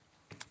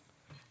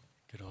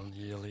Good on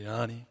you,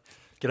 Liani.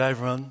 G'day,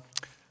 everyone.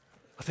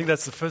 I think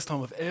that's the first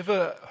time I've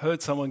ever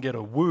heard someone get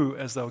a woo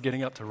as they were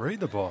getting up to read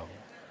the Bible.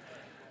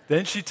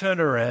 Then she turned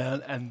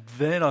around, and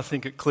then I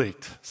think it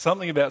clicked.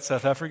 Something about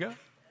South Africa.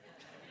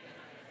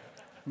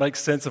 Makes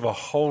sense of a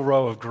whole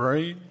row of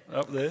green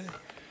up there.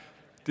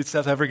 Did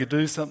South Africa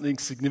do something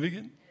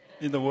significant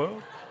in the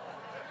world?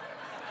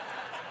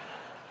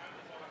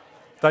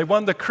 They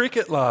won the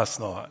cricket last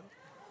night.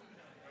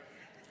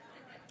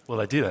 Well,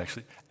 they did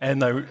actually,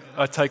 and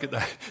I take it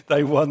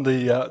they won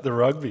the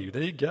rugby.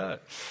 There you go.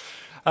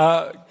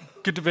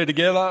 Good to be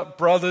together,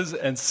 brothers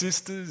and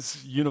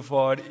sisters,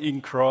 unified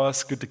in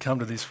Christ. Good to come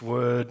to this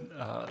word.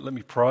 Let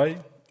me pray,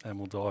 and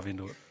we'll dive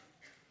into it.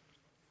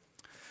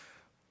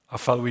 Our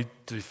Father, we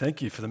do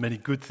thank you for the many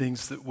good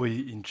things that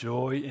we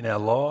enjoy in our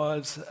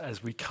lives.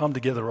 As we come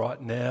together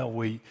right now,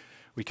 we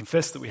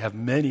confess that we have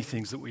many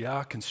things that we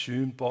are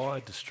consumed by,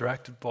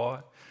 distracted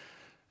by,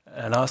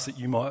 and ask that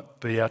you might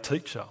be our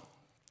teacher,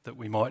 that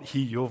we might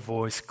hear your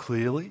voice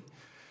clearly,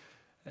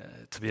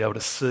 to be able to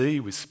see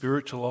with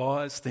spiritual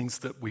eyes things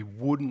that we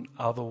wouldn't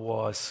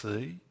otherwise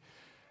see,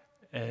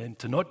 and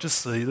to not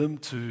just see them,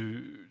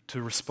 to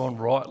respond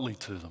rightly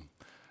to them,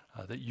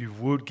 that you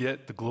would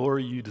get the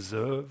glory you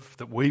deserve,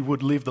 that we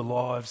would live the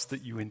lives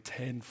that you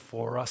intend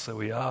for us. So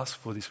we ask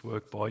for this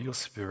work by your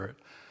Spirit.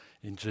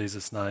 In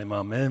Jesus' name,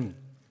 amen.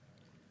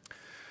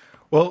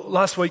 Well,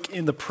 last week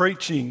in the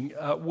preaching,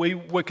 we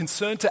were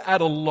concerned to add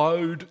a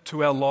load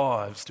to our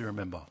lives, do you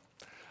remember?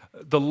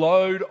 The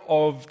load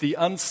of the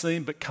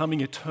unseen but coming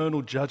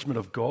eternal judgment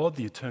of God,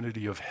 the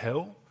eternity of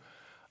hell,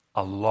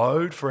 a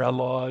load for our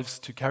lives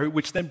to carry,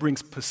 which then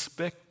brings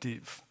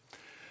perspective.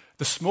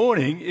 This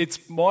morning,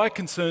 it's my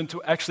concern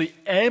to actually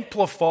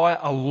amplify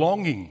a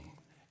longing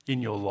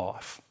in your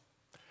life.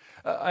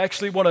 I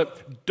actually want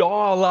to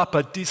dial up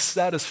a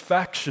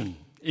dissatisfaction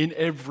in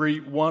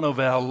every one of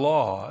our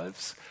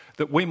lives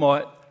that we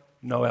might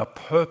know our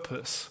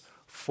purpose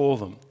for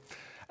them.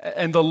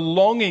 And the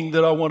longing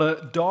that I want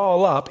to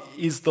dial up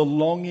is the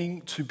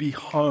longing to be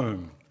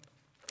home.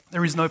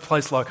 There is no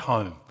place like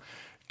home,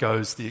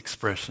 goes the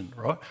expression,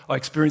 right? I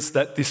experienced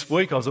that this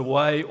week. I was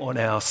away on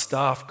our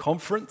staff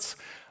conference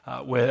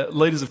where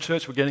leaders of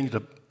church were getting to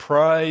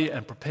pray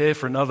and prepare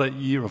for another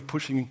year of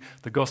pushing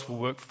the gospel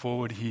work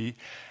forward here.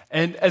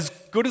 And as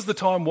good as the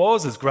time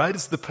was, as great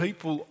as the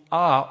people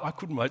are, I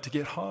couldn't wait to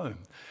get home.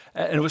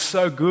 And it was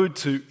so good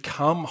to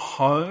come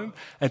home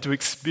and to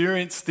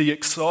experience the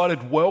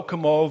excited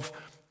welcome of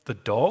the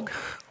dog.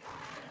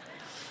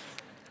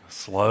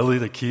 Slowly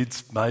the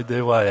kids made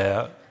their way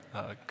out.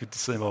 Good to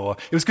see my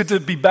wife. It was good to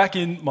be back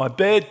in my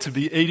bed, to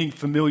be eating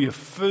familiar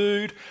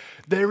food.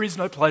 There is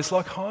no place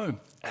like home,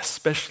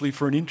 especially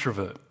for an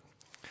introvert.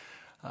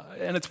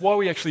 And it's why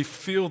we actually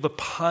feel the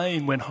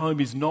pain when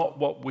home is not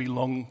what we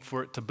long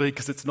for it to be,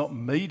 because it's not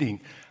meeting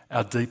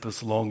our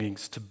deepest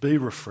longings to be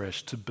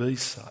refreshed, to be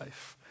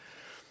safe.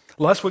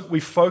 Last week we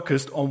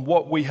focused on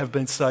what we have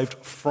been saved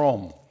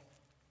from,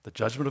 the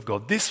judgment of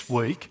God. This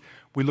week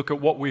we look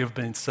at what we have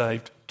been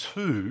saved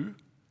to,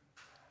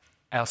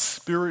 our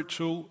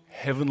spiritual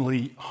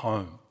heavenly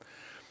home.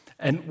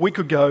 And we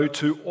could go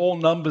to all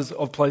numbers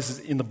of places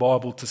in the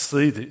Bible to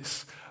see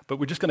this, but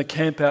we're just going to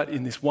camp out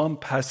in this one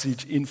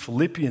passage in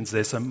Philippians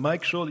there. So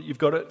make sure that you've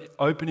got it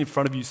open in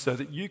front of you so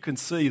that you can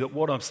see that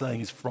what I'm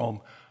saying is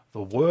from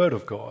the Word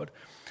of God,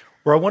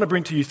 where I want to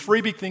bring to you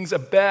three big things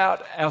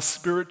about our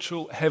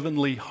spiritual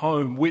heavenly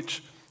home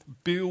which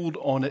build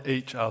on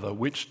each other,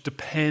 which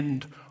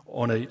depend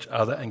on each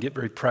other and get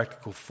very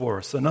practical for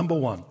us. So number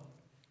one,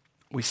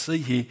 we see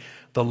here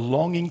the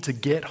longing to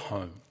get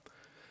home.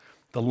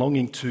 The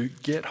longing to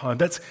get home.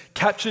 That's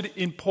captured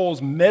in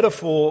Paul's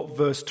metaphor,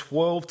 verse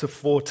 12 to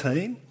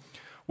 14,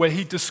 where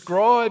he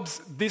describes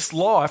this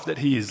life that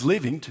he is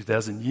living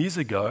 2,000 years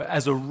ago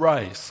as a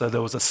race. So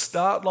there was a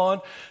start line,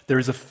 there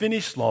is a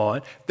finish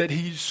line that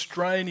he's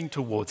straining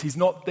towards. He's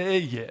not there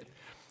yet.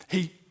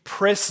 He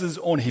presses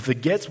on, he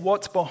forgets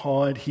what's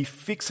behind, he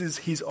fixes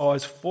his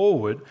eyes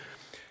forward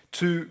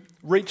to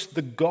reach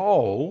the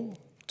goal,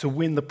 to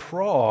win the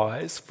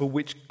prize for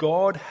which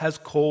God has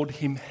called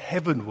him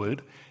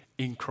heavenward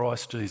in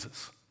Christ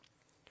Jesus.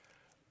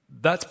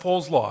 That's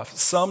Paul's life,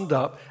 summed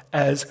up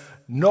as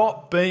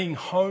not being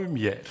home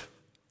yet.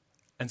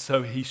 And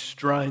so he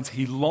strains,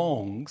 he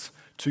longs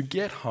to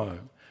get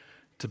home,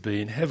 to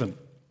be in heaven.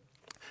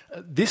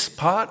 This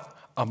part,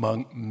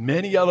 among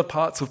many other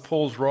parts of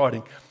Paul's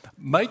writing,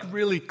 make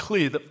really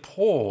clear that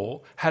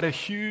Paul had a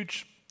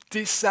huge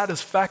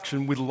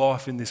dissatisfaction with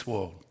life in this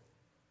world.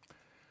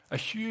 A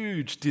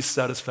huge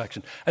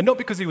dissatisfaction. And not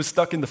because he was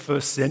stuck in the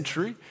first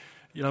century,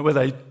 where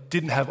they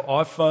didn't have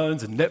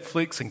iPhones and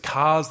Netflix and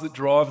cars that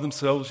drive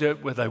themselves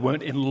yet, where they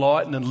weren't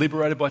enlightened and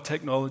liberated by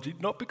technology.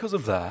 Not because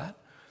of that.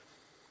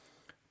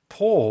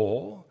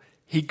 Paul,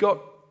 he got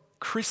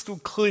crystal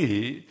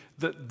clear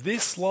that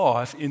this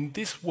life in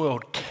this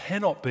world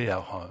cannot be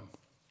our home.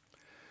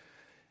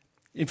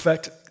 In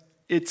fact,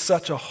 it's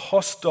such a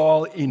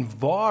hostile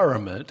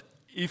environment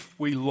if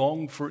we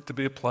long for it to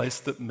be a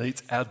place that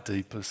meets our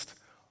deepest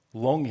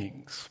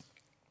longings.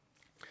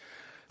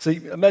 See,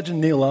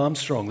 imagine Neil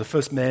Armstrong, the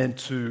first man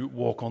to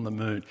walk on the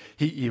moon.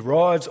 He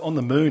arrives on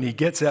the moon, he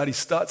gets out, he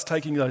starts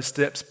taking those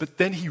steps, but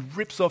then he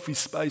rips off his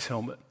space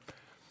helmet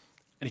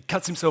and he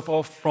cuts himself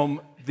off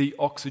from the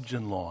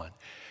oxygen line.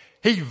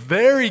 He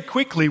very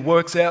quickly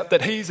works out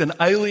that he's an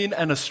alien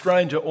and a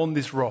stranger on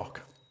this rock,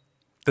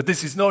 that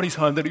this is not his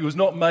home, that he was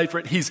not made for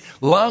it. His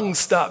lungs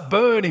start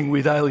burning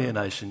with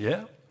alienation,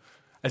 yeah,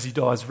 as he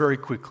dies very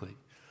quickly.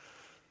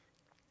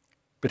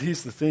 But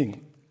here's the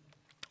thing.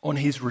 On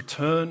his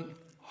return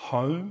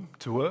home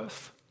to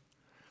Earth,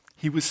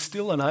 he was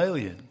still an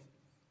alien.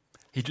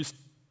 He just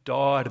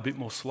died a bit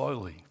more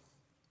slowly.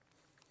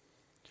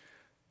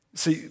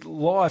 See,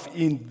 life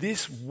in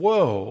this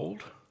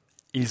world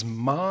is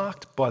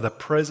marked by the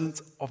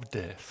presence of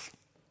death.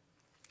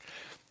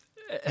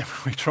 And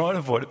we try and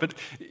avoid it, but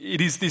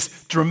it is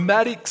this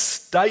dramatic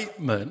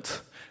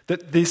statement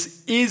that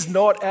this is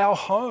not our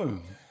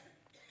home,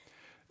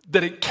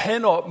 that it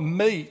cannot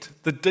meet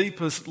the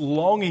deepest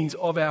longings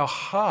of our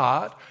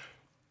heart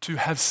to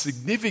have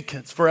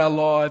significance for our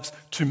lives,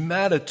 to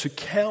matter, to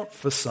count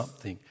for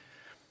something.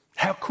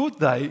 How could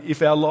they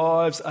if our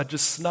lives are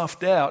just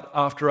snuffed out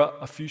after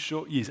a few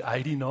short years,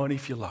 80, 90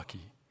 if you're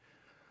lucky?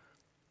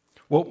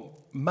 Well,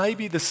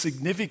 maybe the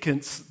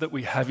significance that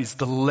we have is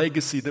the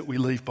legacy that we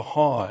leave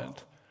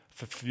behind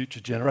for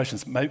future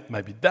generations.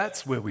 Maybe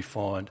that's where we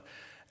find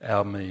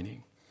our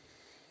meaning.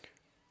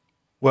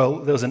 Well,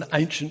 there was an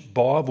ancient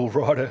Bible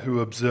writer who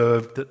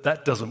observed that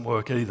that doesn't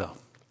work either.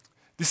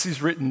 This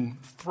is written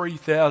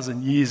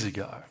 3,000 years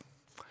ago,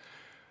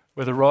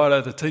 where the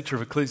writer, the teacher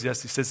of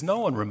Ecclesiastes, says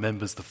no one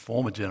remembers the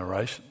former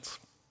generations.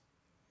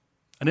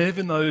 And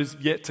even those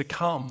yet to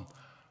come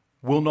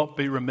will not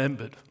be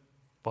remembered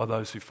by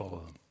those who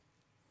follow them.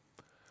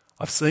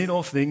 I've seen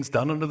all things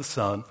done under the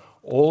sun.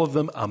 All of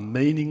them are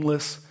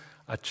meaningless,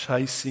 are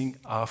chasing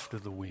after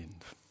the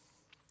wind.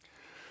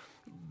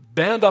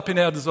 Bound up in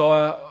our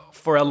desire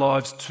for our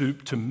lives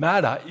to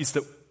matter is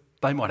that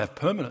they might have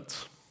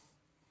permanence,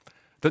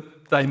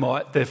 that they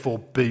might therefore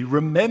be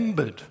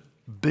remembered,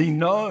 be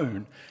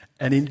known,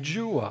 and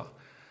endure.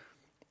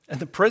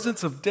 And the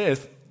presence of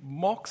death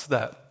mocks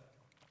that.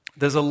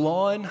 There's a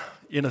line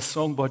in a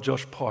song by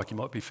Josh Pike, you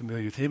might be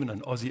familiar with him, and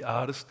an Aussie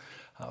artist.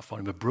 I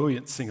find him a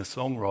brilliant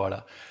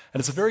singer-songwriter.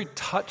 And it's a very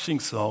touching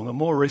song, a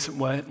more recent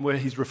one, where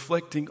he's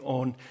reflecting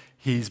on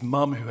his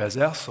mum who has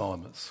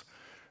Alzheimer's,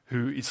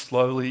 who is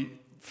slowly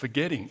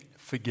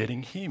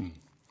forgetting him.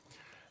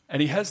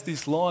 And he has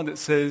this line that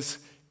says,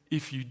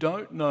 if you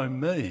don't know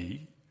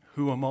me,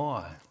 who am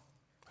I?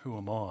 Who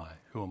am I?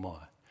 Who am I?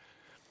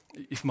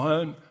 If my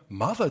own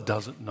mother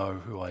doesn't know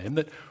who I am,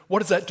 what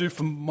does that do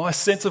for my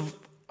sense of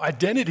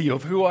identity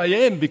of who I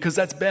am? Because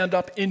that's bound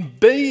up in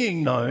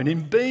being known,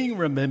 in being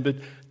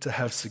remembered to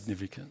have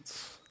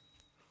significance.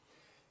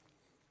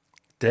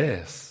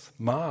 Death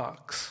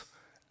mocks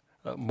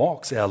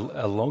our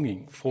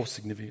longing for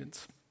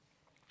significance.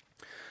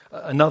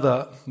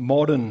 Another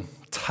modern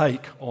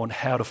take on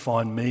how to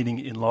find meaning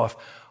in life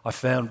I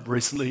found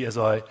recently as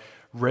I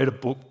read a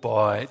book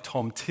by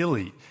Tom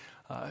Tilley,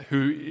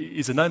 who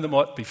is a name that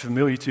might be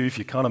familiar to you if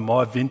you're kind of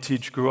my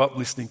vintage, grew up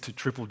listening to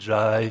Triple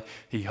J.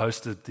 He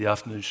hosted the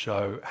afternoon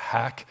show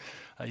Hack.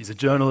 He's a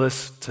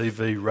journalist,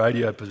 TV,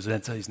 radio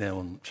presenter. He's now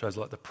on shows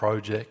like The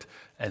Project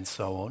and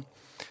so on.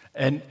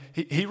 And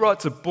he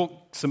writes a book,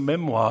 some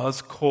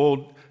memoirs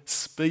called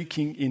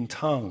Speaking in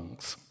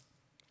Tongues.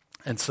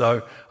 And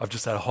so I've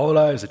just had a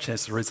holiday, it was a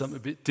chance to read something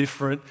a bit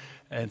different,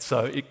 and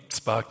so it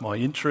sparked my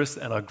interest,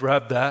 and I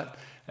grabbed that.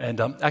 And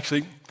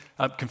actually,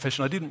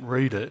 confession, I didn't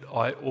read it,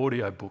 I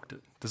audio booked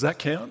it. Does that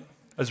count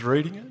as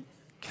reading it?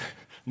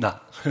 No.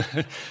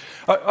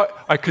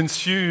 I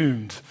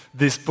consumed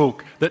this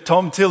book that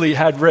Tom Tilley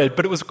had read,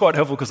 but it was quite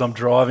helpful because I'm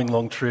driving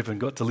long trip and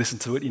got to listen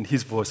to it in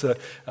his voice, so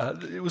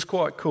it was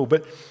quite cool.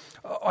 But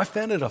I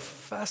found it a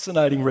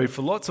fascinating read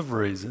for lots of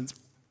reasons,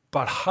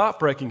 but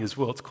heartbreaking as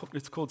well.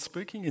 It's called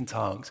Speaking in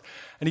Tongues.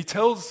 And he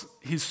tells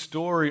his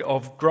story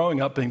of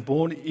growing up, being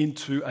born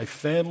into a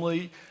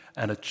family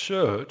and a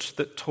church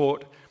that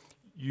taught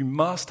you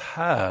must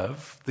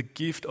have the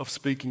gift of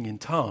speaking in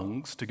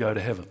tongues to go to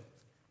heaven.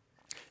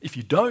 If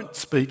you don't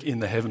speak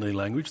in the heavenly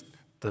language,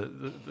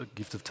 the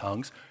gift of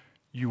tongues,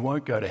 you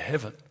won't go to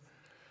heaven.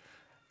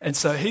 And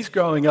so he's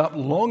growing up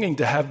longing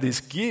to have this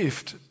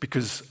gift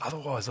because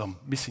otherwise I'm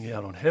missing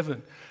out on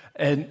heaven.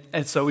 And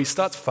so he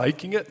starts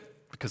faking it,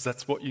 because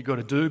that's what you've got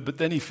to do, but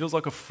then he feels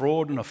like a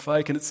fraud and a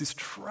fake, and it's this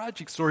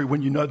tragic story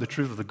when you know the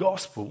truth of the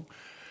gospel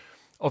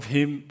of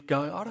him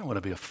going, I don't want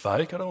to be a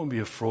fake, I don't want to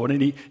be a fraud,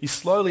 and he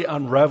slowly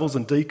unravels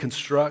and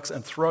deconstructs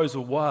and throws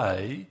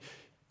away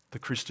the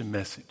Christian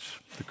message,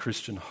 the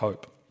Christian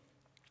hope,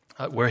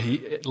 where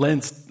he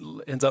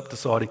ends up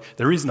deciding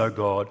there is no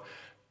God,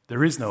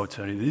 there is no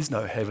eternity, there is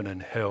no heaven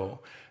and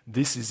hell,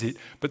 this is it.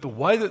 But the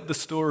way that the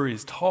story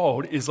is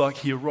told is like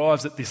he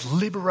arrives at this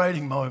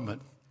liberating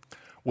moment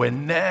where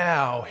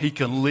now he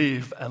can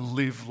live and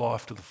live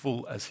life to the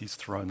full as he's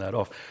thrown that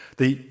off.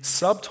 The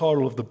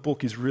subtitle of the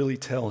book is really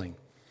telling.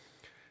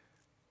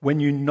 When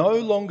you no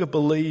longer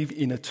believe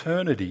in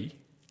eternity,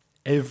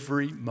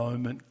 every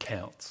moment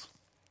counts.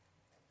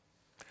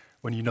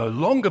 When you no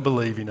longer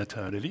believe in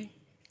eternity,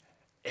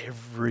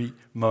 every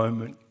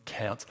moment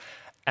counts.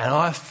 And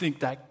I think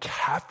that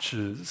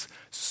captures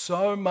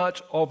so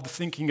much of the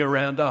thinking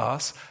around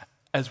us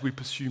as we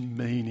pursue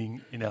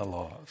meaning in our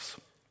lives.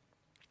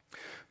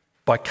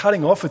 By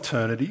cutting off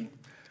eternity,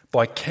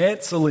 by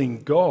cancelling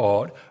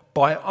God,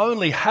 by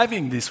only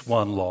having this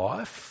one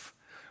life,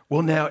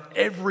 well, now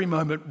every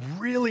moment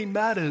really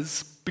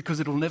matters because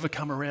it'll never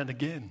come around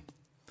again.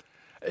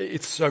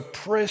 It's so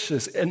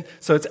precious. And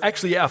so it's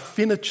actually our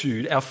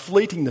finitude, our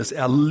fleetingness,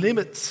 our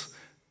limits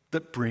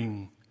that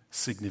bring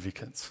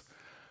significance.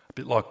 A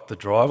bit like the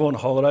drive on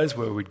holidays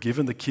where we'd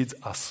given the kids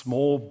a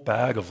small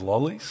bag of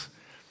lollies.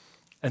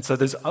 And so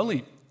there's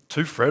only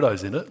 2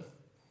 Freddos in it.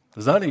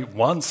 There's only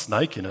 1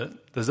 snake in it.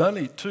 There's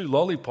only 2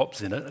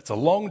 lollipops in it. It's a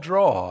long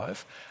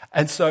drive.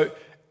 And so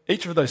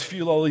each of those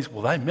few lollies,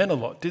 well, they meant a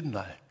lot, didn't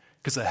they?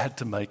 Because they had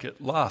to make it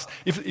last.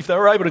 If they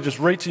were able to just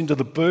reach into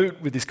the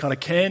boot with this kind of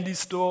candy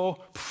store,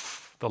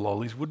 the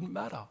lollies wouldn't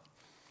matter.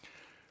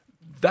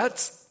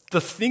 That's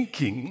the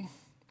thinking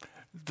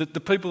that the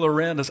people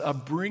around us are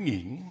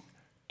bringing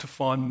to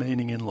find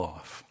meaning in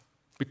life.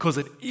 Because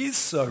it is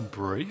so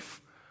brief,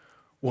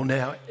 well,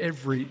 now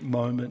every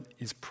moment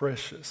is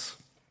precious.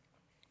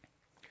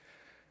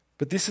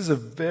 But this is a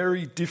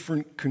very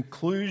different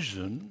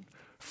conclusion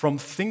from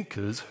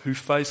thinkers who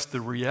faced the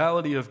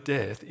reality of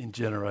death in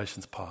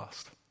generations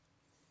past.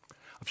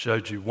 I've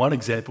showed you one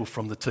example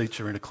from the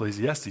teacher in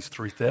Ecclesiastes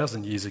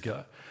 3,000 years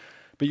ago.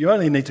 But you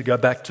only need to go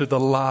back to the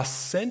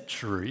last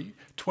century,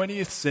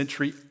 20th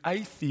century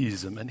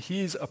atheism. And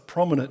here's a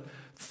prominent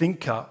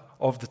thinker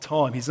of the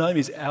time. His name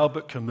is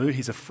Albert Camus.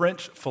 He's a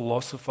French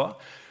philosopher.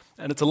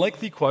 And it's a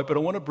lengthy quote, but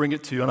I want to bring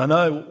it to you. And I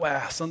know,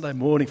 wow, Sunday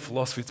morning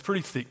philosophy, it's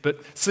pretty thick. But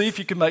see if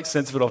you can make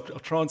sense of it. I'll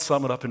try and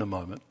sum it up in a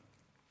moment.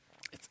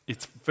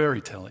 It's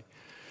very telling.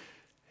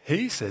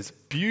 He says,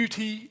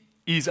 beauty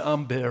is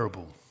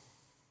unbearable.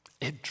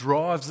 It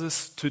drives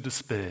us to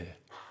despair,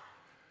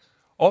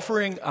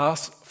 offering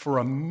us for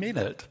a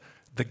minute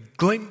the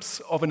glimpse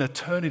of an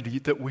eternity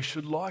that we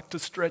should like to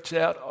stretch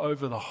out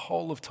over the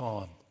whole of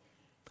time.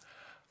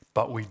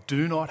 But we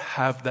do not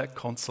have that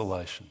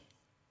consolation.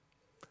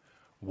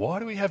 Why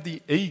do we have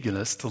the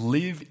eagerness to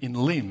live in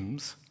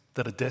limbs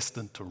that are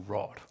destined to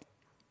rot?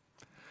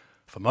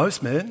 For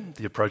most men,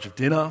 the approach of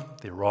dinner,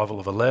 the arrival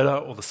of a letter,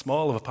 or the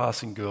smile of a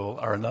passing girl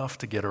are enough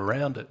to get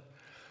around it.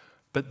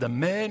 But the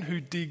man who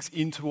digs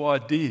into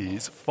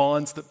ideas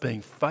finds that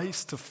being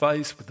face to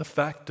face with the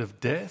fact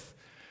of death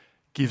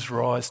gives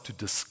rise to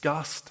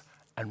disgust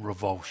and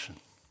revulsion.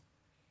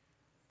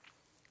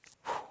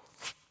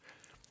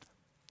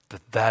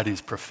 But that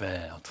is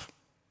profound.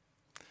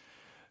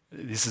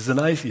 This is an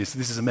atheist.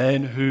 This is a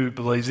man who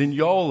believes in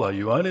YOLO.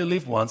 You only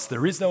live once.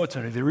 There is no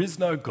eternity. There is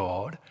no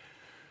God.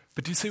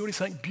 But do you see what he's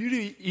saying?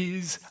 Beauty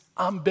is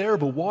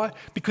unbearable. Why?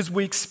 Because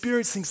we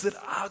experience things that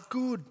are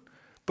good.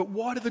 But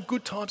why do the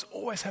good times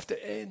always have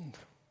to end?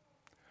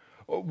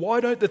 Why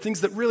don't the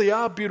things that really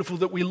are beautiful,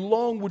 that we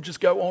long would just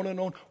go on and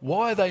on,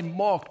 why are they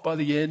mocked by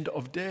the end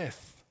of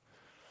death?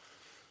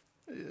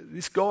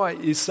 This guy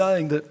is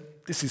saying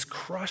that this is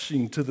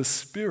crushing to the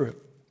spirit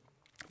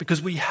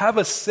because we have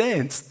a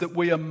sense that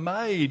we are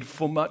made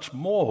for much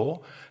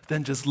more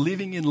than just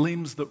living in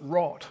limbs that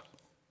rot.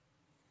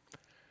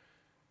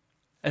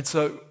 And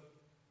so,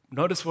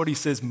 notice what he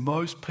says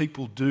most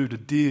people do to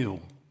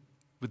deal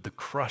with the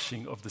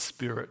crushing of the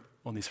spirit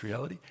on this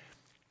reality.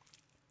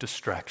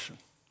 Distraction.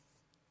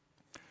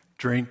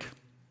 Drink,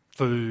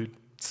 food,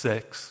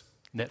 sex,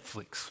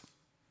 Netflix.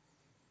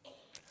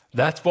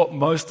 That's what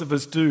most of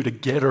us do to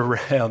get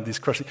around this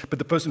crushing. But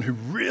the person who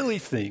really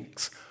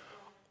thinks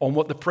on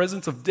what the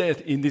presence of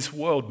death in this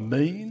world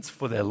means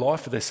for their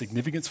life, for their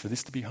significance, for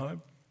this to be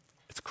home,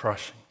 it's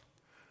crushing.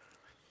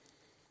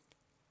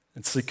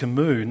 And see,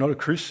 Camus, not a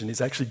Christian,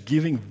 is actually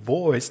giving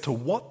voice to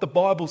what the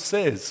Bible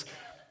says,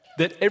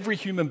 that every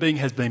human being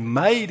has been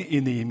made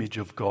in the image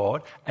of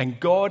God, and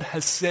God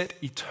has set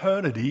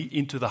eternity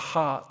into the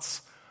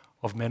hearts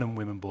of men and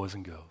women, boys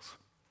and girls.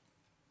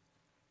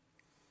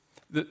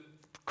 The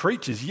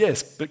creatures,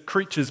 yes, but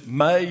creatures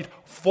made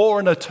for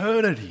an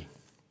eternity,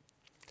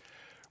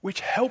 which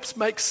helps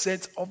make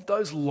sense of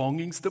those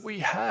longings that we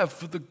have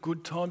for the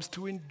good times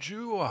to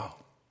endure,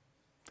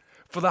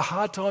 for the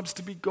hard times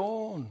to be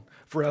gone,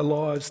 for our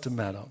lives to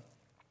matter.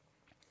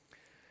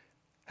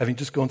 Having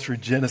just gone through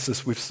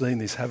Genesis, we've seen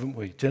this, haven't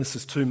we?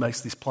 Genesis 2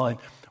 makes this plain.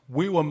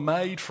 We were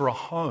made for a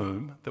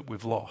home that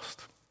we've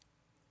lost.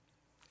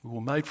 We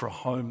were made for a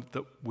home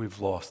that we've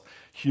lost.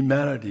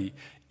 Humanity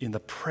in the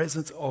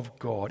presence of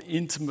God,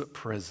 intimate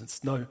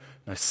presence, no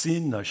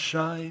sin, no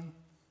shame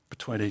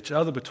between each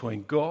other,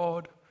 between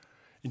God,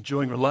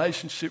 enjoying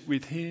relationship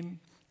with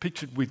Him,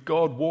 pictured with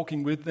God,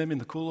 walking with them in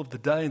the cool of the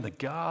day in the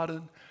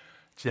garden.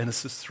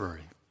 Genesis 3.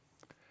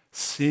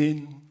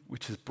 Sin,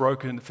 which has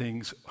broken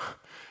things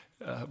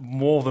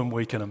more than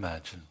we can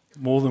imagine,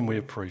 more than we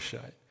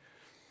appreciate.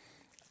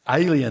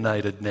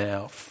 Alienated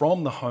now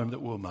from the home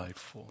that we were made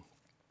for.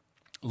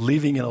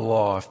 Living in a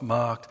life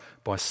marked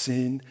by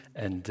sin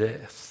and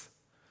death.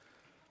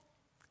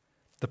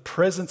 The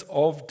presence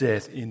of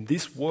death in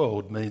this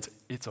world means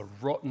it's a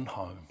rotten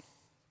home.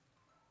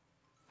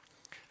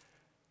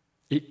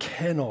 It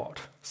cannot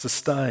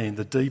sustain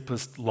the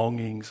deepest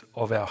longings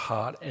of our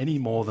heart any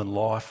more than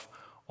life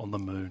on the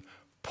moon.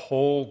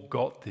 Paul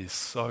got this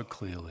so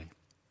clearly.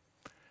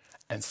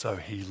 And so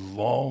he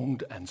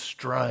longed and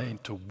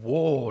strained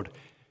toward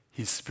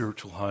his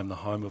spiritual home, the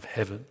home of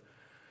heaven,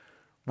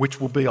 which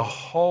will be a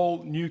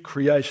whole new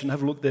creation.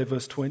 Have a look there,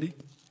 verse 20.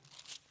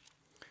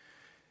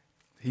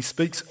 He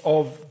speaks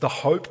of the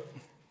hope,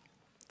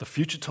 the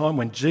future time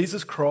when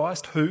Jesus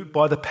Christ, who,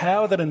 by the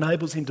power that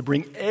enables him to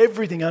bring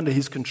everything under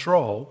his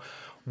control,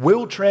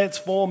 will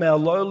transform our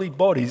lowly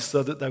bodies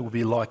so that they will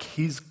be like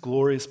his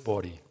glorious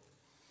body.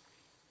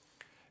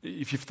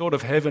 If you've thought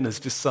of heaven as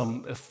just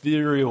some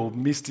ethereal,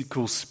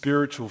 mystical,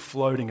 spiritual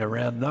floating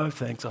around, no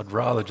thanks, I'd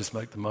rather just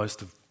make the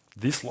most of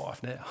this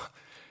life now.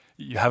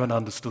 You haven't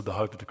understood the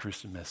hope of the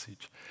Christian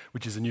message,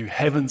 which is a new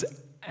heavens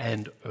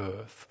and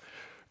earth.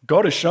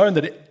 God has shown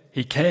that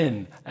he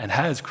can and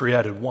has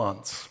created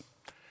once.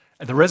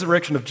 And the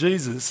resurrection of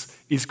Jesus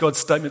is God's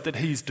statement that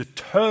he's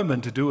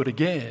determined to do it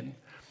again.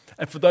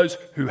 And for those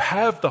who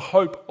have the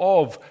hope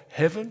of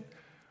heaven,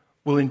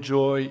 will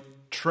enjoy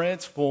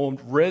transformed,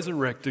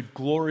 resurrected,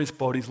 glorious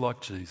bodies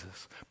like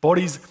Jesus.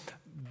 Bodies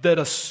that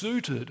are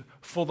suited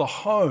for the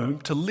home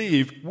to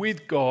live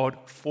with God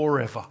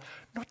forever.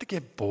 Not to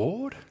get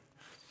bored.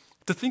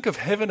 To think of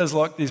heaven as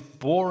like this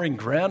boring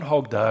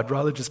Groundhog Day, I'd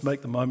rather just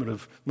make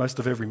the most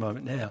of every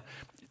moment now.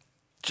 It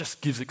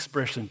just gives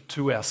expression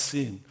to our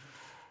sin,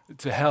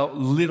 to how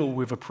little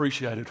we've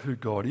appreciated who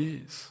God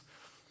is.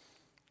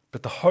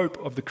 But the hope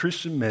of the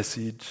Christian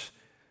message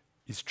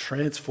is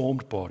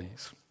transformed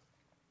bodies.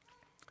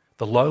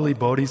 The lowly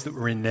bodies that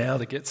we're in now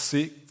that get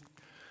sick,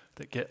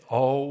 that get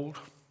old,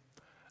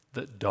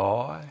 that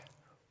die,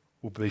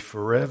 will be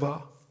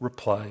forever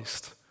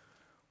replaced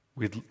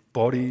with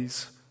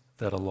bodies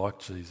that are like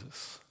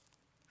Jesus.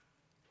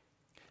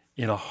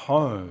 In a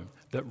home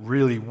that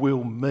really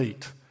will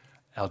meet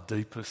our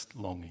deepest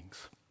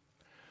longings.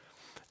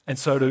 And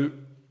so to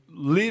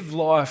live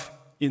life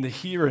in the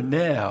here and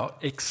now,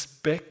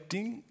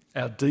 expecting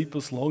our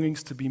deepest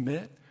longings to be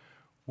met,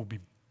 will be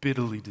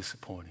bitterly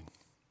disappointing.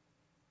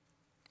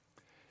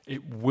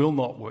 It will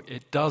not work.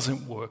 It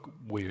doesn't work.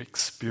 We're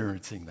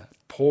experiencing that.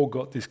 Paul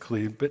got this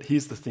clear, but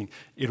here's the thing.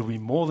 It'll be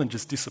more than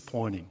just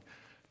disappointing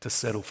to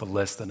settle for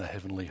less than a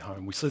heavenly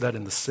home. We see that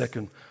in the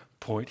second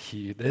point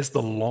here. There's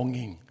the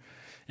longing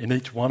in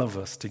each one of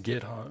us to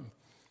get home,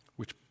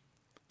 which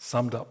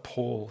summed up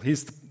Paul.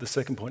 Here's the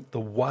second point,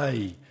 the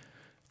way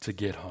to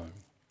get home.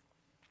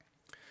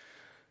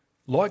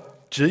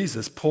 Like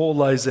Jesus, Paul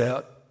lays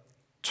out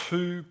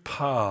two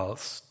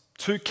paths,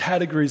 two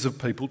categories of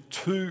people,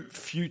 two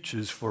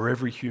futures for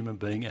every human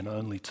being, and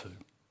only two.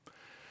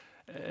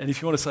 And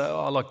if you want to say,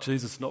 oh, I like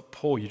Jesus, not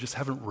Paul, you just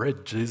haven't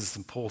read Jesus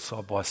and Paul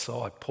side by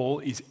side. Paul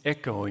is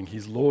echoing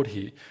his Lord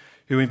here,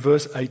 who in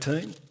verse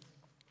 18,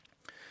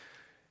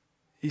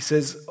 he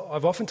says,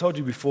 I've often told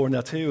you before, and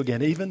I'll tell you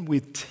again, even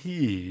with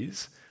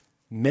tears,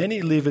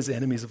 many live as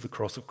enemies of the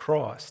cross of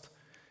Christ.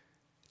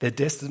 Their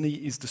destiny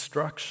is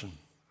destruction.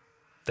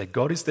 Their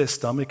God is their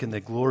stomach and their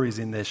glory is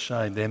in their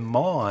shame. Their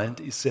mind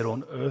is set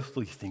on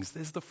earthly things.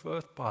 There's the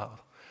first part.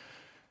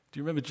 Do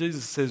you remember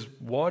Jesus says,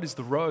 wide is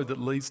the road that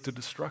leads to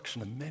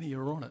destruction and many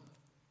are on it.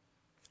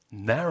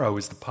 Narrow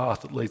is the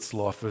path that leads to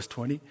life, verse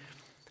 20.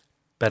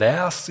 But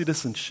our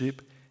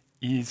citizenship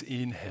is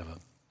in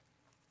heaven.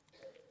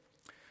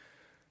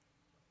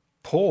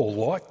 Paul,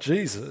 like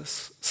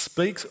Jesus,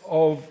 speaks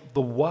of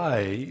the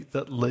way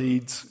that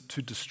leads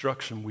to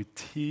destruction with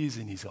tears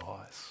in his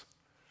eyes,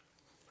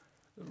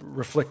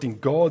 reflecting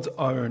God's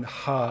own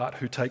heart,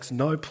 who takes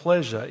no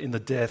pleasure in the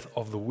death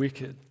of the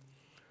wicked.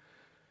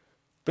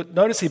 But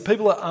notice here,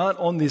 people aren't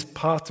on this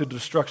path to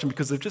destruction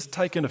because they've just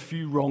taken a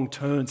few wrong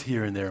turns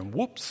here and there, and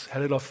whoops, how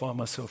did I find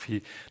myself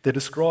here? They're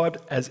described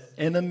as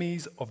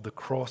enemies of the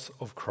cross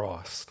of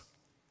Christ.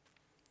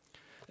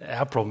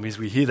 Our problem is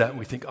we hear that and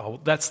we think, oh,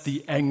 that's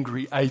the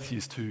angry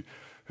atheist who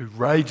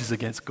rages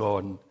against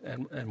God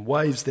and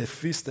waves their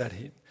fist at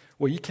him.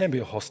 Well, you can be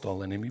a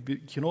hostile enemy, but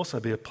you can also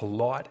be a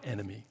polite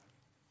enemy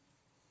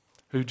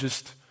who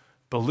just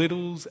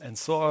belittles and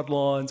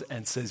sidelines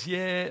and says,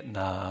 yeah,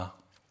 nah,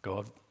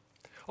 God.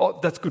 Oh,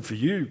 that's good for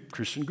you,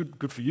 Christian.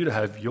 Good for you to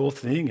have your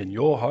thing and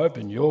your hope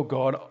and your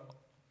God.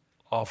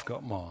 I've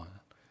got mine.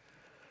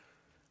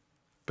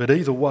 But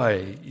either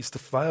way is to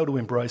fail to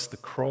embrace the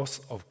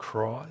cross of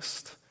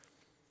Christ,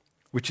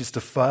 which is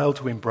to fail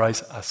to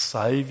embrace a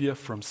saviour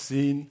from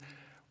sin,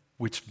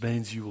 which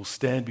means you will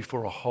stand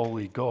before a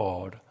holy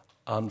God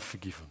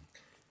unforgiven.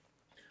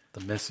 The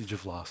message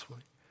of last week.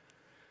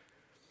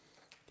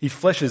 He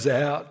fleshes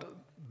out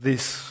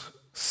this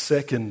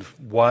second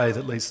way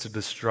that leads to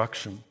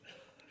destruction.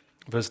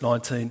 Verse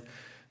 19,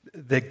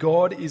 their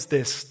God is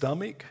their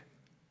stomach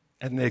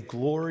and their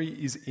glory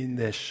is in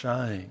their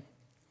shame.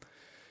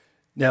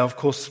 Now, of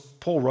course,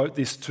 Paul wrote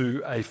this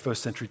to a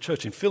first century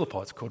church in Philippi.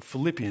 It's called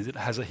Philippians. It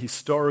has a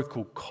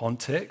historical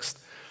context.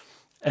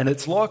 And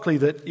it's likely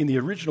that in the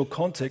original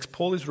context,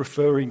 Paul is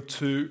referring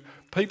to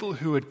People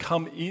who had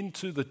come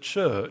into the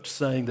church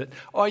saying that,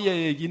 oh yeah,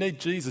 you need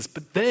Jesus,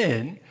 but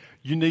then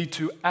you need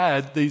to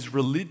add these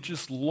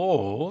religious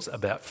laws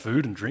about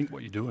food and drink,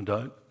 what you do and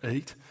don't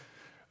eat,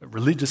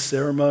 religious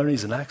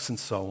ceremonies and acts and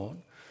so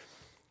on.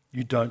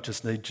 You don't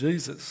just need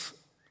Jesus.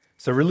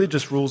 So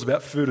religious rules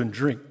about food and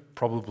drink,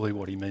 probably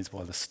what he means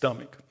by the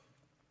stomach.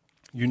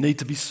 You need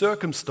to be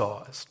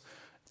circumcised,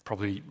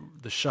 probably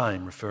the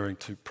shame referring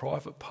to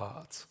private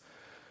parts.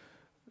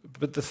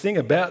 But the thing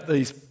about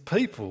these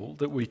people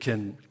that we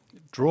can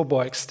draw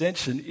by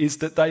extension is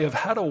that they have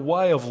had a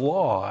way of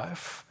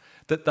life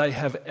that they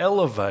have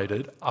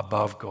elevated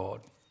above God.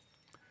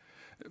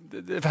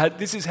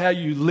 This is how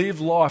you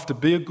live life, to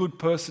be a good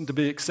person, to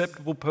be an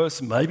acceptable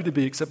person, maybe to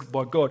be accepted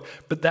by God.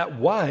 But that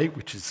way,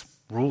 which is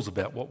rules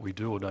about what we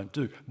do or don't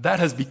do, that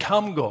has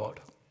become God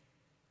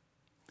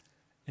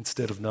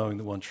instead of knowing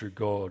the one true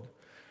God.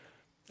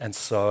 And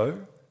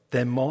so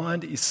their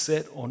mind is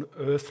set on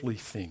earthly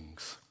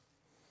things.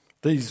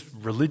 These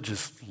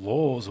religious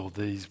laws or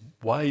these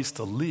ways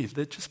to live,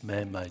 they're just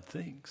man-made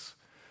things.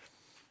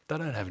 They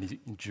don't have any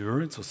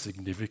endurance or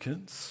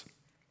significance.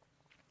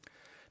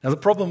 Now, the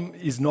problem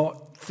is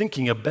not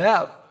thinking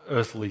about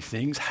earthly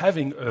things,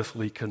 having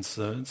earthly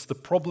concerns. The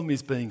problem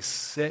is being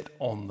set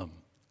on them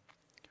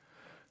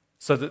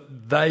so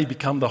that they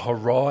become the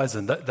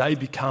horizon, that they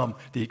become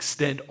the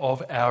extent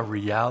of our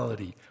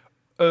reality.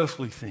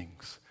 Earthly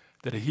things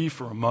that are here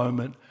for a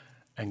moment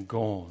and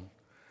gone.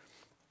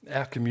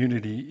 Our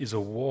community is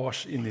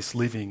awash in this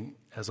living,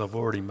 as I've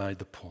already made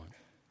the point.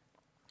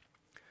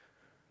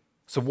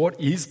 So what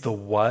is the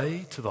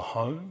way to the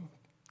home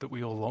that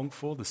we all long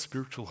for, the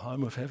spiritual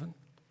home of heaven?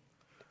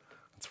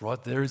 It's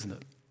right there, isn't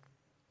it?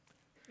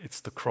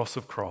 It's the cross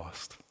of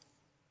Christ.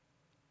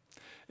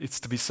 It's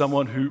to be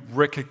someone who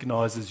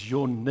recognises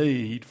your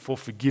need for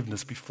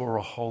forgiveness before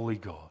a holy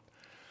God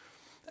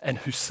and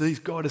who sees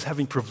God as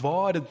having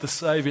provided the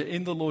Saviour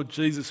in the Lord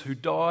Jesus, who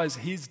dies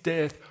his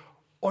death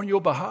on your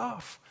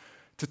behalf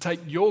to take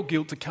your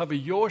guilt, to cover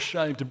your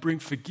shame, to bring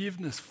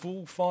forgiveness,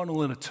 full,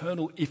 final and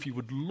eternal, if you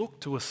would look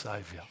to a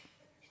Saviour,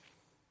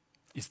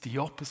 is the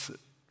opposite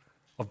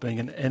of being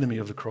an enemy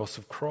of the cross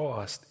of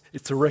Christ.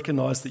 It's to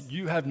recognise that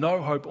you have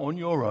no hope on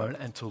your own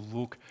and to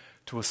look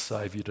to a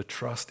Saviour, to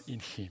trust in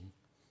him.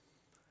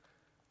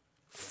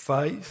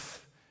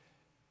 Faith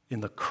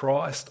in the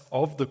Christ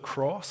of the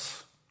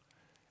cross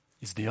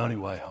is the only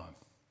way home.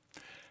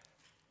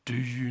 Do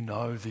you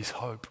know this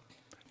hope?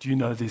 Do you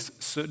know this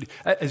certainty?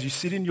 As you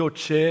sit in your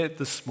chair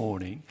this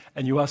morning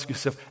and you ask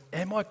yourself,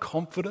 am I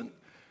confident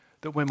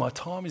that when my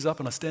time is up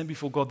and I stand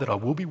before God that I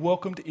will be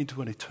welcomed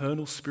into an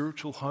eternal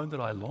spiritual home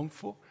that I long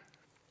for?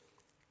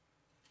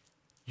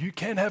 You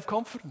can have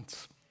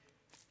confidence.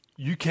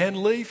 You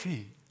can leave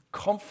here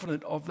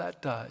confident of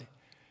that day.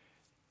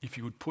 If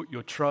you would put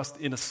your trust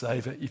in a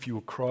Saviour, if you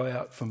would cry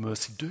out for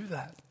mercy, do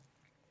that.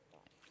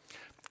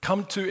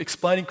 Come to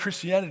Explaining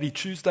Christianity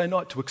Tuesday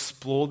night to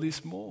explore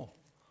this more.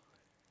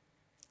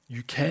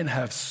 You can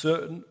have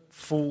certain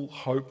full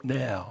hope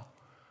now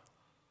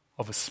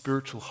of a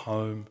spiritual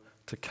home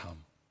to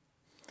come.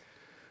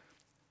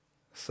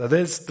 So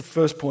there's the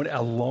first point,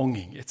 our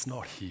longing. It's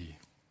not here.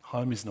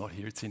 Home is not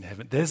here, it's in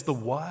heaven. There's the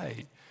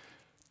way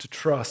to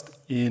trust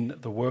in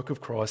the work of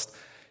Christ.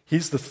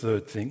 Here's the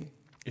third thing.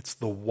 It's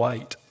the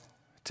wait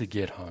to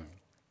get home.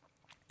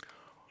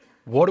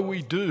 What do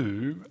we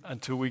do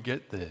until we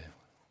get there?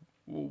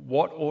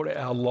 What ought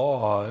our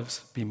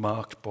lives be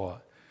marked by?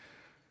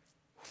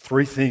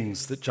 Three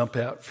things that jump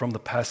out from the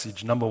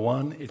passage. Number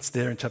one, it's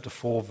there in chapter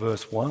 4,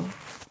 verse 1.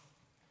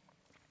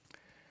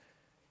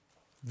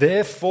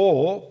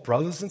 Therefore,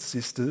 brothers and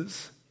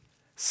sisters,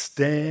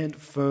 stand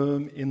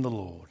firm in the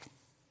Lord.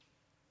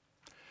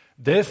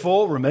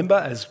 Therefore, remember,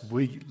 as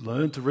we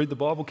learn to read the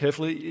Bible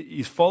carefully,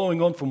 is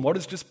following on from what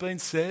has just been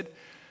said,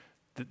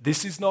 that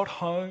this is not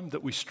home,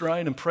 that we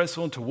strain and press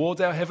on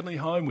towards our heavenly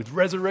home with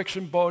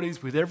resurrection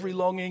bodies, with every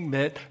longing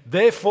met.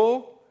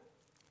 Therefore,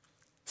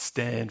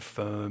 stand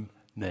firm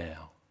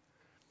now.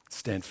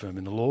 Stand firm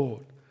in the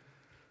Lord.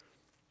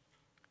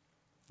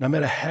 No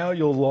matter how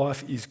your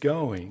life is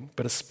going,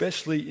 but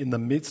especially in the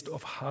midst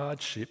of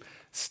hardship,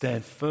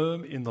 stand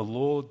firm in the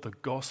Lord. The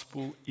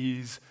gospel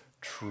is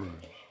true.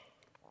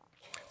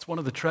 It's one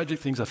of the tragic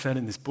things I found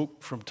in this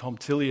book from Tom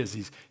Tilley as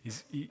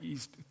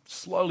he's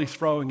slowly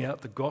throwing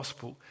out the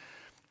gospel.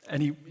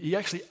 And he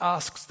actually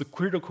asks the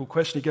critical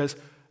question. He goes,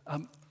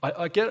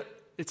 I get it.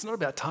 It's not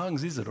about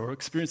tongues, is it, or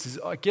experiences.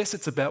 I guess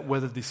it's about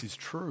whether this is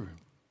true.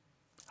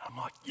 I'm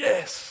like,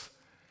 yes.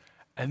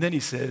 And then he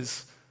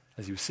says,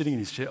 as he was sitting in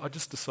his chair, I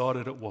just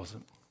decided it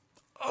wasn't.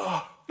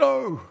 Oh,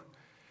 no.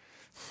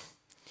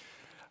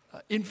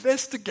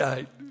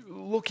 Investigate.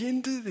 Look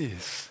into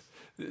this.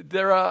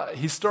 There are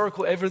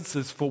historical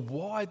evidences for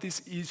why this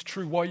is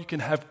true, why you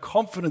can have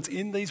confidence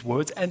in these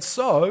words, and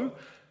so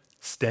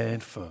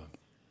stand firm.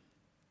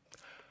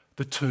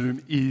 The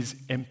tomb is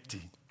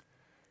empty.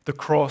 The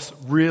cross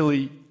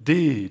really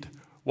did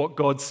what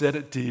God said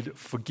it did,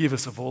 forgive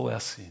us of all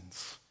our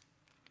sins.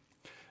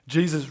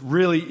 Jesus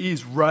really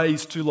is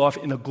raised to life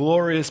in a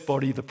glorious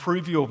body, the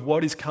preview of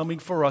what is coming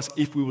for us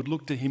if we would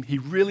look to him. He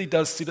really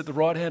does sit at the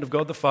right hand of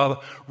God the Father,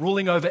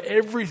 ruling over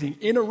everything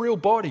in a real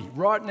body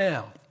right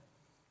now.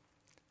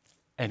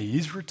 And he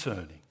is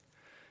returning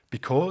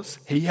because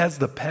he has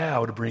the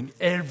power to bring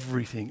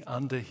everything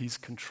under his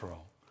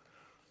control.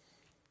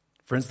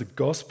 Friends, the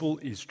gospel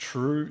is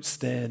true.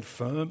 Stand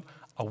firm.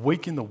 A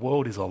week in the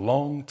world is a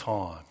long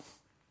time.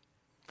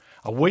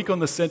 A week on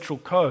the Central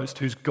Coast,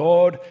 whose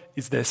God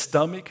is their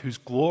stomach, whose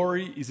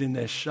glory is in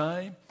their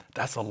shame,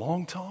 that's a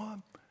long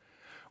time.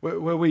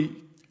 Where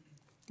we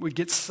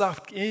get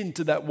sucked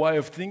into that way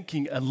of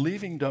thinking and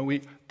living, don't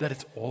we, that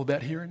it's all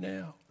about here and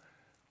now,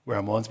 where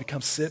our minds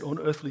become set on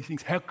earthly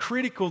things. How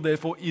critical,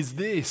 therefore, is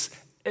this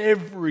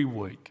every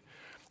week,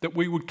 that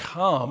we would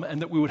come and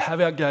that we would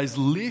have our gaze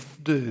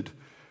lifted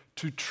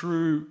to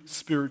true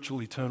spiritual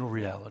eternal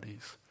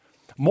realities.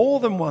 More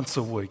than once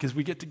a week as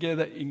we get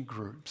together in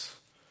groups.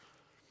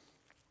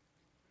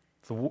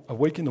 So a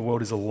week in the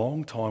world is a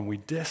long time. We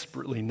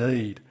desperately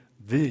need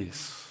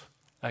this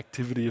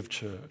activity of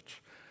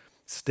church.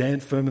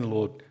 Stand firm in the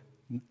Lord.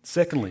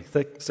 Secondly,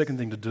 second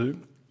thing to do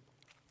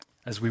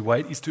as we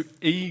wait is to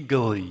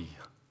eagerly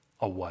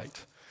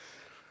await.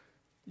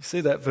 You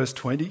see that verse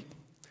 20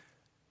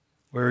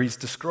 where he's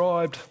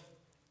described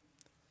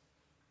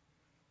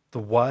the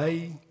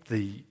way,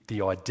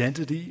 the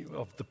identity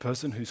of the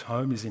person whose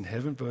home is in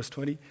heaven, verse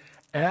 20.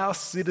 Our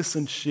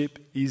citizenship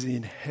is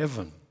in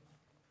heaven,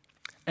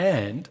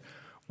 and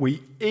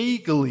we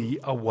eagerly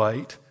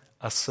await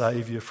a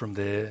Saviour from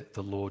there,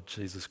 the Lord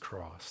Jesus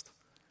Christ.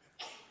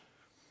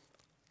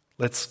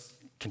 Let's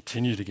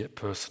continue to get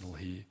personal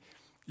here.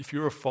 If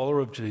you're a follower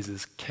of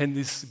Jesus, can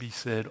this be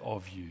said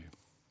of you?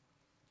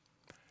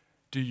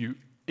 Do you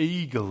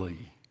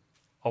eagerly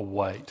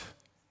await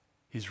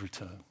his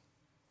return?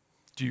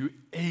 Do you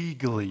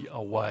eagerly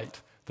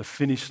await the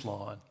finish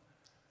line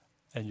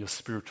and your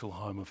spiritual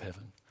home of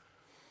heaven?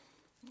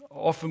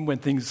 Often when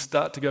things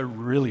start to go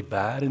really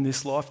bad in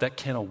this life, that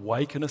can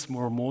awaken us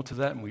more and more to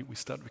that, and we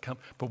start to become,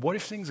 but what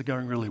if things are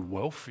going really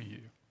well for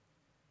you?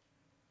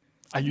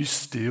 Are you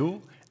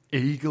still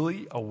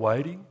eagerly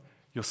awaiting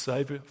your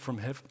Saviour from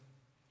heaven?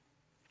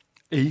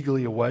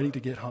 Eagerly awaiting to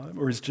get home?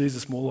 Or is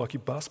Jesus more like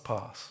your bus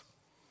pass?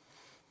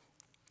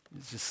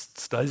 It just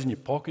stays in your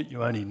pocket.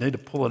 You only need to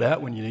pull it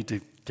out when you need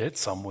to get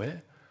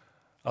somewhere.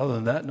 Other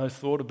than that, no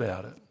thought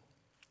about it.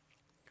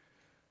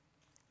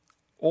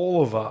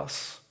 All of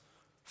us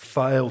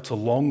fail to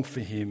long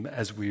for him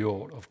as we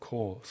ought, of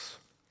course.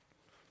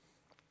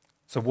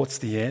 So what's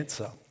the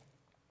answer?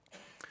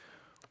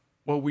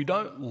 Well, we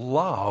don't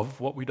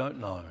love what we don't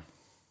know.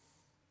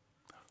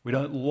 We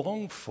don't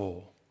long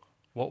for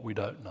what we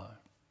don't know.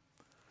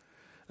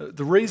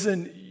 The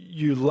reason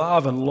you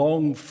love and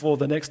long for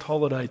the next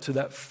holiday to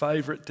that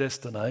favourite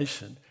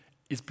destination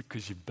is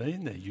because you've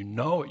been there, you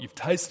know it, you've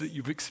tasted it,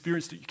 you've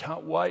experienced it, you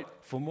can't wait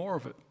for more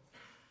of it.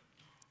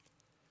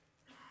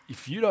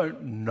 If you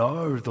don't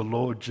know the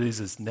Lord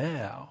Jesus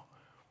now,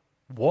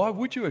 why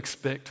would you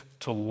expect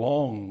to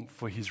long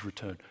for his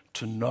return,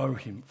 to know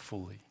him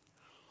fully?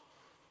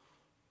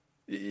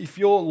 If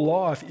your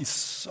life is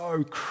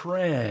so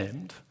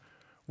crammed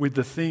with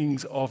the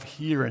things of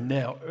here and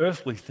now,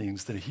 earthly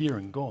things that are here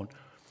and gone,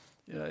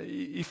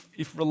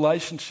 if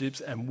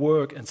relationships and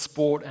work and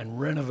sport and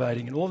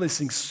renovating and all these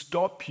things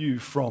stop you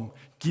from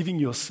giving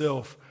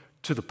yourself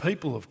to the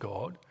people of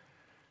God,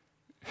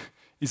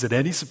 is it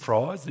any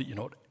surprise that you're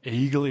not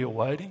eagerly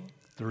awaiting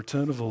the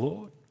return of the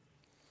Lord?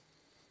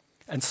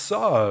 And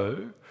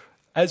so,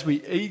 as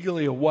we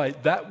eagerly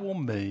await, that will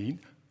mean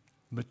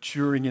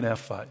maturing in our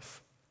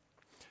faith,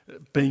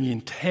 being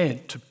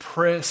intent to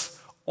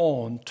press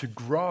on to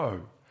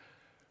grow,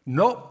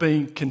 not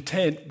being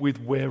content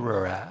with where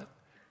we're at,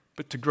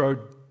 but to grow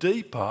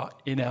deeper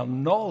in our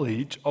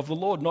knowledge of the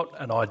Lord, not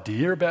an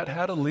idea about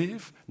how to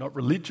live, not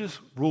religious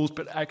rules,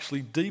 but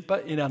actually deeper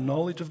in our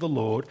knowledge of the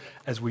Lord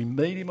as we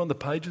meet him on the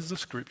pages of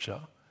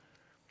Scripture,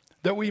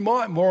 that we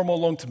might more and more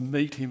long to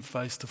meet him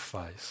face to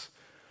face.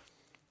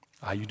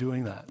 Are you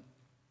doing that?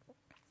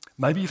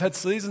 Maybe you've had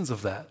seasons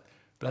of that,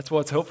 but that's why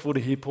it's helpful to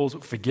hear Paul's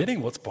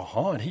forgetting what's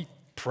behind. He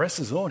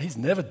presses on. He's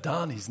never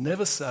done. He's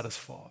never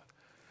satisfied.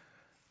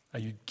 Are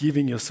you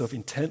giving yourself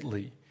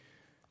intently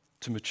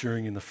to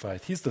maturing in the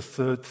faith? Here's the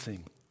third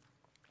thing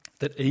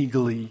that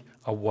eagerly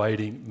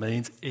awaiting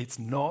means. It's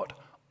not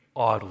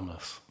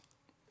idleness.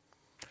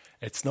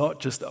 It's not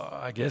just,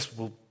 I guess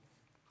we'll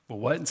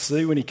wait and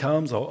see when he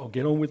comes. I'll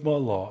get on with my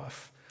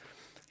life.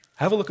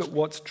 Have a look at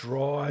what's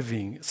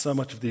driving so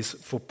much of this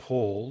for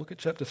Paul. Look at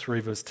chapter 3,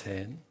 verse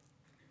 10.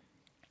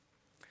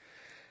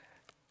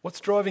 What's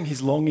driving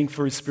his longing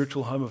for his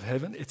spiritual home of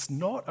heaven? It's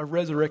not a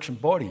resurrection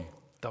body,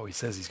 though he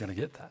says he's going to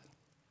get that.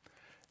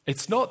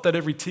 It's not that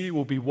every tear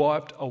will be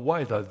wiped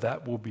away, though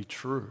that will be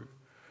true.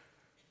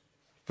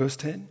 Verse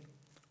 10,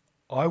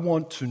 I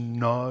want to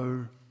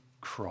know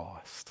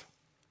Christ.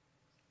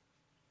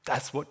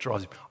 That's what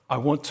drives him. I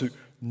want to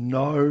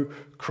know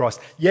Christ.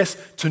 Yes,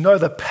 to know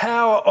the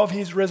power of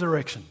his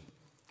resurrection.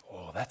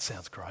 Oh, that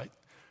sounds great.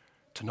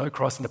 to know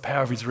Christ and the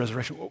power of his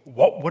resurrection.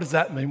 What does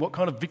that mean? What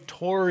kind of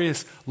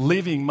victorious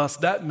living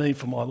must that mean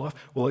for my life?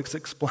 Well, it's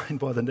explained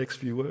by the next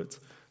few words.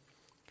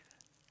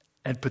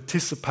 And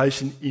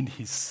participation in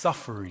his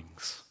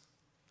sufferings,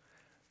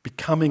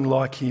 becoming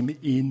like him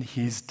in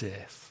his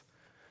death.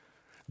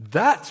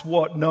 That's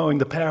what knowing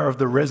the power of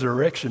the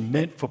resurrection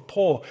meant for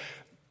Paul,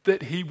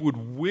 that he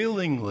would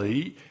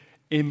willingly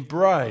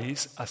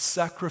embrace a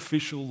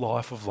sacrificial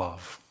life of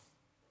love,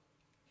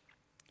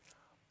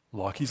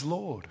 like his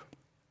Lord,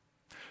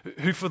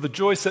 who for the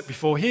joy set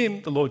before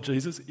him, the Lord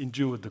Jesus,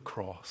 endured the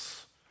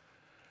cross.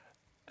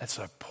 And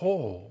so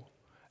Paul,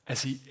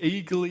 as he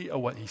eagerly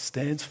awaits, he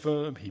stands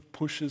firm, he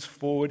pushes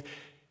forward,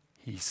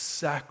 he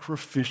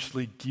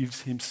sacrificially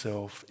gives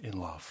himself in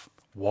love.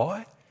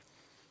 Why?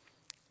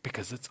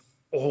 Because it's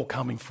all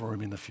coming for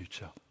him in the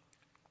future.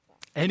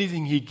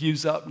 Anything he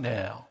gives up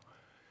now,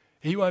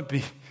 he won't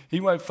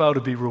fail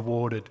to be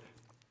rewarded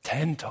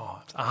 10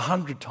 times,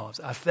 100 times,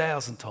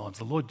 1,000 times.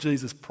 The Lord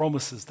Jesus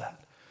promises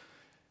that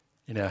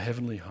in our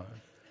heavenly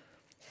home.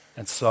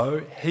 And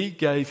so he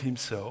gave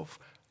himself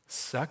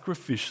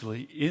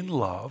sacrificially in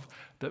love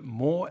that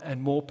more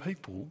and more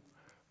people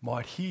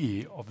might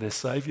hear of their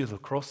Saviour, the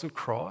cross of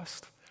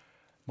Christ,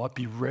 might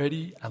be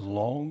ready and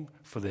long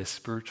for their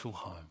spiritual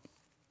home.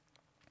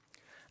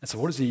 And so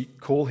what does he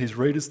call his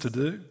readers to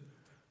do?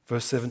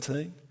 Verse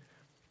 17,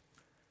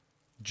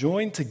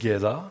 join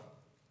together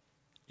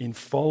in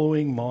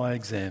following my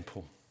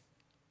example.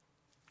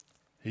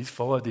 He's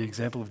followed the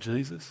example of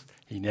Jesus.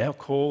 He now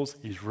calls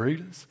his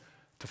readers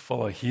to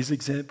follow his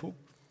example.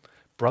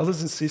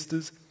 Brothers and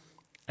sisters,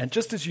 and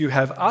just as you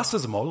have us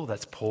as a model,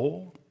 that's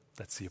Paul,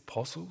 that's the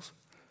apostles,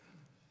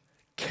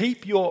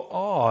 keep your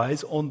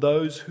eyes on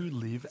those who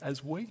live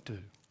as we do.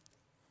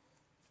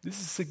 This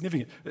is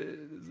significant.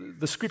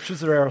 The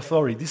scriptures are our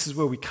authority. This is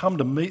where we come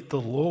to meet the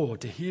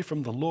Lord, to hear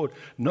from the Lord.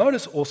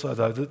 Notice also,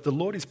 though, that the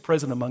Lord is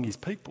present among his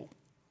people.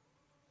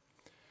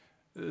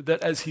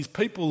 That as his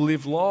people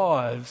live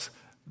lives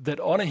that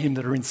honour him,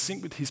 that are in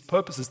sync with his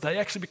purposes, they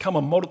actually become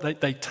a model.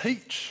 They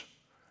teach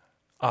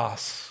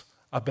us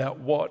about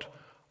what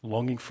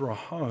longing for a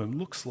home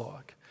looks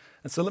like.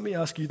 And so let me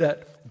ask you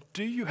that.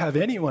 Do you have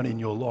anyone in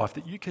your life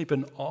that you keep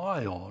an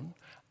eye on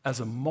as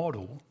a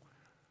model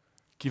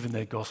given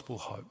their gospel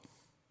hope?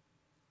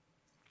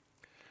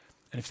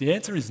 And if the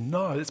answer is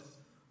no, it's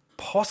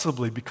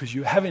possibly because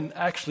you haven't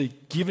actually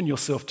given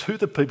yourself to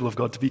the people of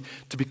God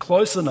to be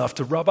close enough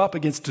to rub up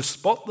against, to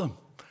spot them,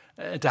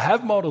 and to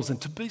have models and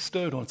to be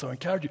stirred on. So I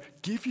encourage you,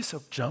 give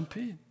yourself, jump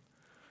in.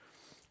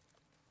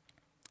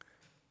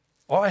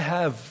 I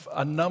have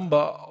a number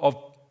of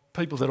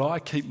people that I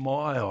keep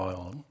my eye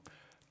on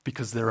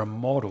because they're a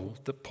model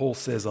that Paul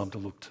says I'm to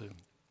look to.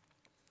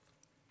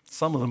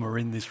 Some of them are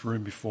in this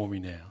room before me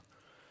now.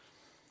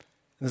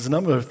 There's a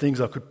number of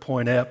things I could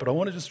point out, but I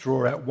want to just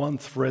draw out one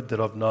thread that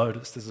I've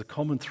noticed. There's a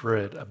common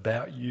thread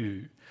about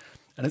you,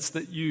 and it's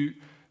that you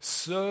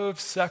serve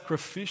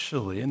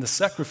sacrificially, and the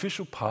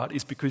sacrificial part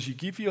is because you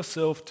give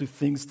yourself to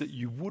things that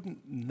you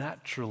wouldn't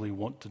naturally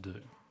want to do.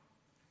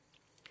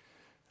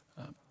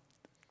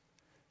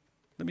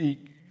 Let me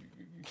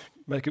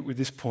make it with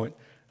this point.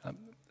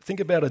 Think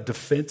about a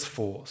defence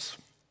force.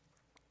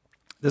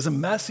 There's a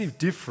massive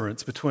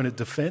difference between a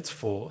defence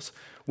force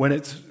when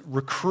it's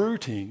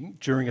recruiting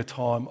during a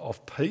time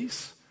of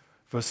peace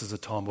versus a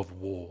time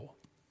of war.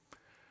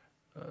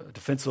 A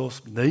defence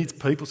force needs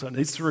people, so it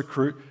needs to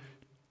recruit.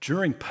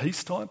 During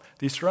peacetime,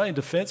 the Australian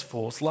Defence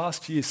Force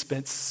last year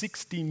spent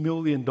 $60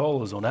 million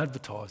on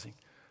advertising.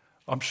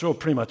 I'm sure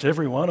pretty much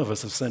every one of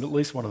us has seen at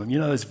least one of them. You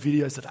know those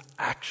videos that are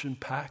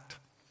action-packed,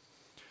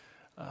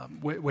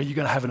 where you're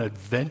going to have an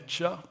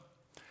adventure,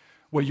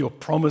 where you're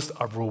promised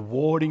a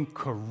rewarding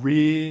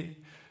career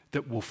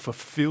that will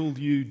fulfill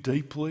you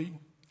deeply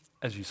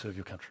as you serve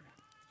your country.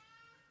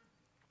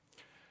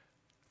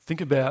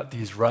 Think about the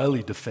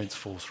Israeli Defence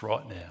Force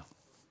right now.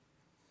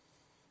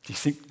 Do you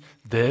think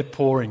they're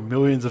pouring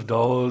millions of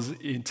dollars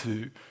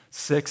into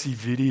sexy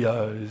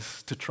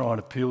videos to try and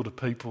appeal to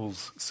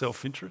people's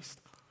self-interest?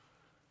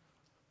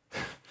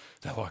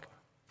 They're like,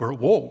 we're at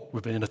war,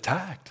 we're being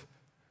attacked.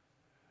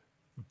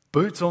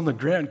 Boots on the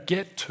ground,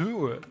 get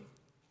to it.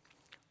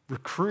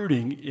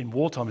 Recruiting in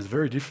wartime is a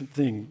very different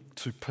thing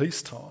to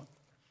peacetime.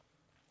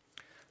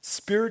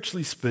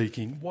 Spiritually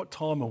speaking, what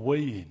time are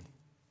we in?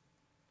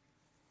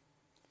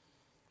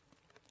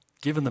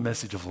 Given the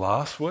message of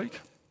last week,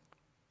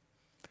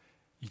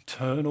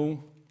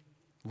 eternal,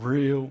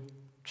 real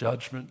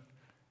judgment,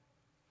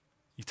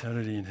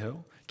 eternity in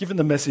hell. Given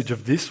the message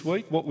of this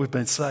week, what we've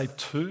been saved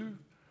to,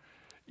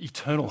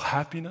 eternal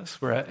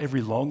happiness, where our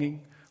every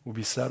longing will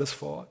be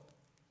satisfied.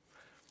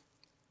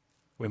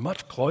 We're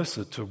much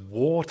closer to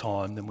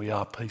wartime than we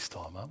are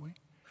peacetime, aren't we?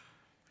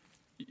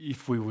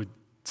 If we would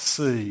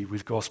see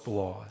with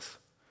gospel eyes.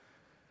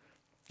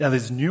 Now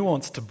there's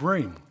nuance to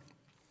bring,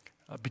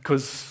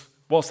 because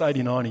whilst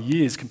 80, 90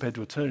 years compared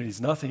to eternity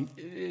is nothing,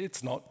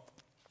 it's not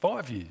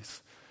 5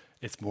 years.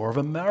 It's more of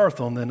a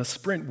marathon than a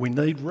sprint. We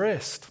need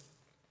rest.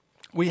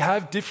 We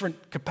have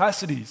different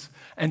capacities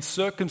and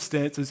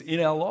circumstances in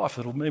our life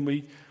that'll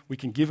mean we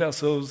can give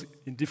ourselves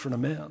in different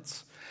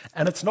amounts.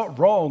 And it's not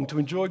wrong to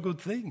enjoy good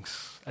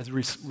things as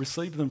we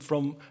receive them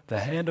from the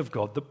hand of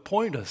God that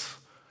point us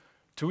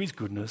to his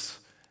goodness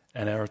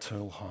and our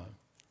eternal home.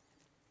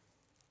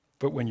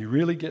 But when you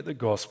really get the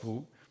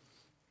gospel,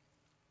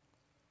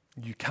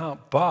 you can't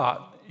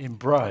but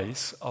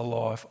embrace a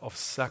life of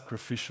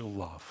sacrificial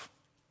love,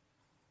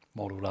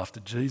 modelled after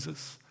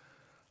Jesus,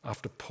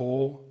 after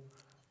Paul,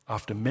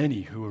 after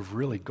many who have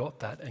really got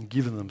that and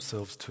given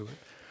themselves to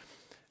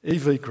it.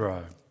 EV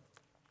Grow.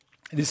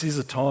 This is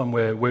a time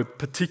where we're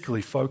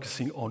particularly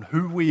focusing on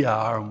who we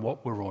are and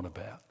what we're on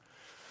about.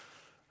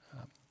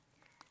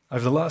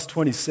 Over the last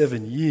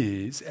 27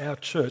 years, our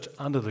church,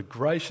 under the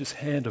gracious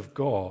hand of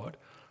God,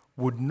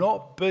 would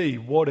not be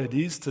what it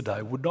is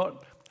today, would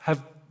not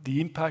have the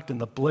impact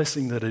and the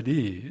blessing that it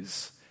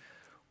is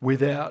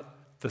without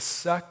the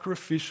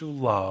sacrificial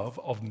love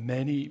of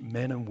many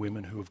men and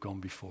women who have gone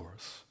before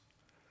us.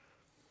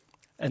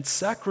 And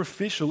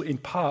sacrificial in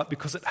part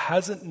because it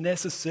hasn't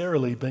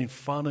necessarily been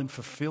fun and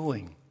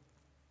fulfilling.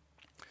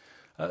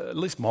 At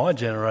least my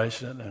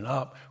generation and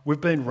up,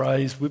 we've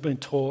been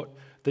taught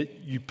that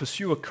you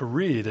pursue a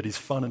career that is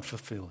fun and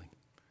fulfilling.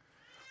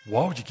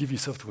 Why would you give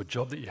yourself to a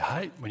job that you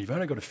hate when you've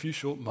only got a few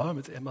short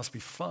moments? It must be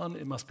fun,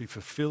 it must be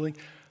fulfilling.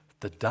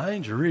 The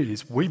danger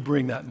is we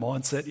bring that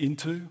mindset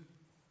into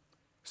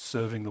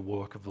serving the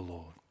work of the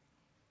Lord.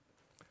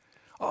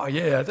 Oh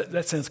yeah,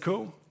 that sounds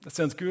cool, that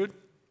sounds good.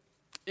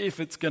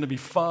 If it's going to be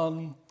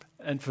fun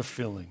and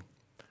fulfilling.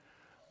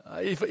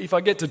 If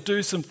I get to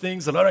do some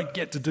things that I don't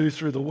get to do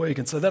through the week,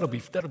 and so that'll be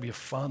a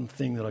fun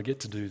thing that I get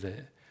to do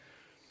there.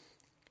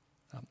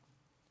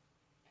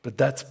 But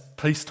that's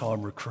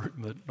peacetime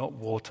recruitment, not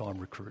wartime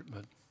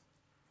recruitment.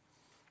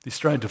 The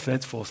Australian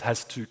Defence Force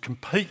has to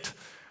compete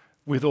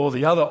with all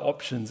the other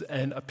options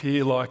and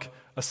appear like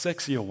a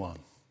sexier one.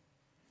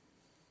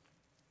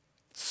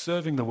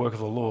 Serving the work of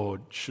the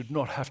Lord should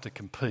not have to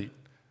compete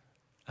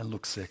and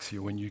look sexier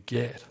when you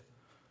get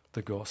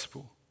the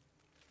gospel.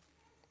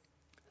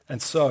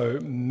 And so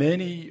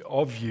many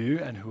of you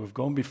and who have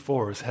gone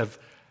before us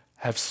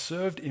have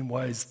served in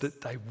ways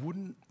that they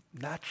wouldn't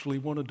naturally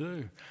want to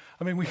do.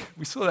 I mean,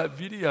 we saw that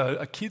video,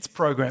 a kids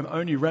program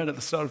only ran at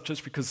the start of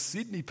church because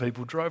Sydney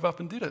people drove up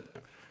and did it.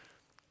 Do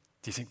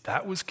you think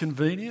that was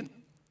convenient?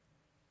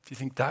 Do you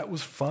think that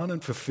was fun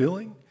and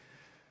fulfilling?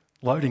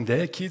 Loading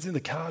their kids in the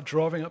car,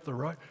 driving up the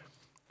road.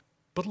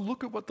 But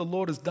look at what the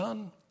Lord has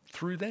done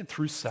through them,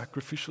 through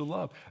sacrificial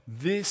love.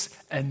 This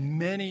and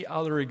many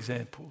other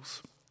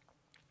examples.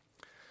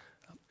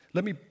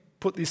 Let me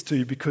put this to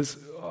you because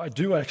I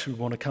do actually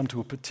want to come to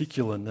a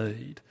particular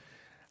need.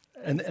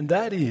 And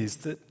that is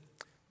that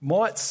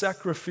might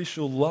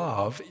sacrificial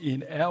love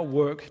in our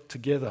work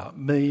together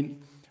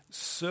mean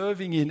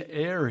serving in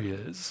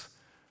areas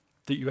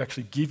that you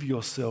actually give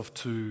yourself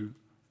to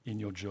in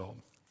your job?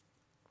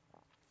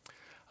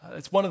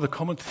 It's one of the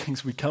common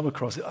things we come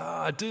across.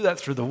 I do that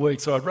through the week,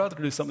 so I'd rather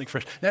do something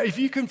fresh. Now, if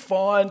you can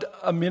find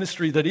a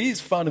ministry that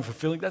is fun and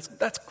fulfilling, that's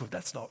good.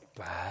 That's not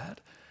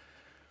bad.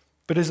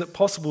 But is it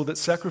possible that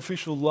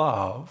sacrificial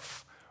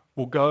love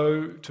will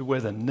go to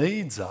where the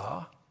needs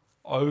are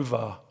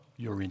over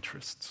your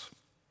interests?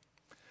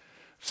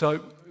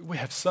 So we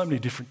have so many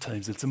different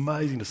teams. It's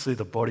amazing to see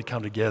the body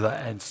come together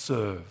and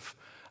serve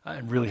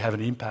and really have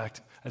an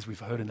impact, as we've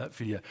heard in that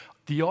video.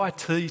 The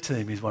IT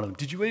team is one of them.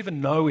 Did you even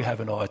know we have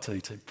an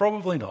IT team?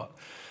 Probably not.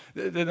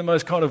 They're the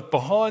most kind of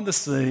behind the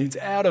scenes,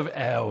 out of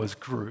hours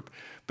group.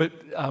 But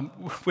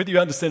whether you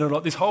understand it or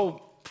not, this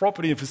whole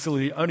property and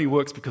facility only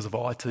works because of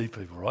IT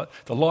people, right?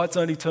 The lights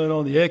only turn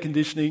on, the air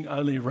conditioning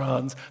only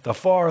runs, the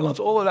fire alarms,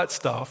 all of that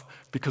stuff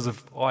because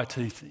of IT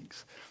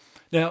things.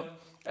 Now,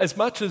 as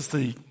much as who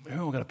am I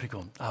going to pick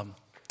on?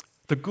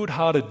 The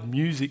good-hearted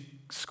music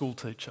school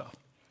teacher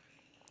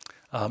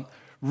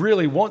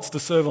really wants to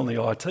serve on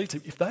the IT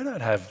team. If they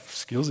don't have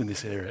skills in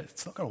this area,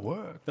 it's not going to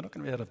work. They're not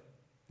going to be able to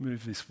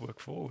move this work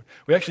forward.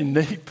 We actually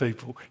need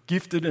people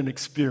gifted and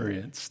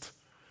experienced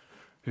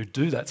who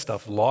do that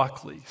stuff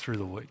likely through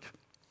the week.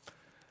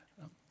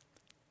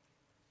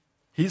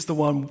 Here's the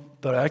one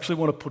that I actually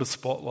want to put a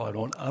spotlight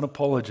on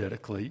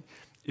unapologetically.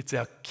 It's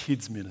our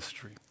kids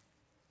ministry.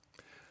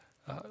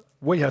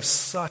 We have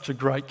such a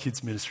great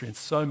kids ministry and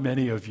so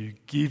many of you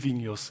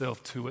giving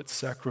yourself to it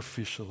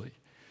sacrificially.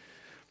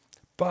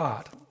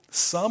 But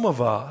some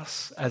of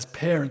us as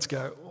parents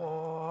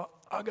go,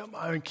 I got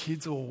my own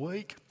kids all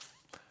week.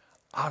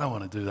 I don't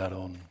want to do that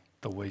on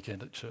the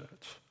weekend at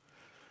church.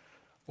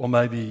 Or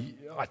maybe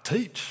I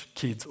teach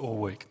kids all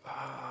week.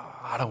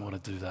 I don't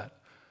want to do that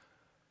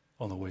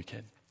on the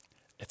weekend.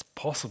 It's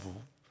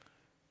possible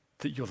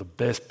that you're the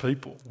best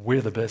people,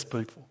 we're the best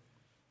people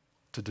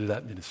to do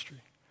that ministry.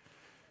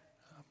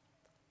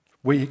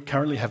 We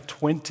currently have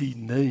 20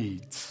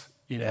 needs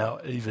in our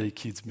EV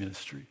Kids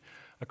ministry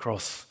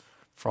across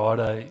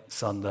Friday,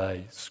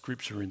 Sunday,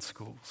 scripture in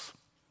schools.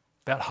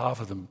 About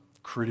half of them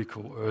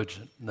critical,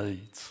 urgent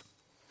needs.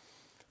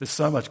 There's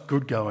so much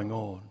good going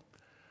on,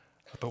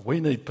 but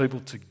we need people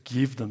to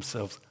give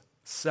themselves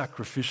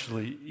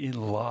sacrificially in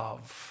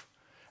love,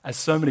 as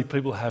so many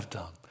people have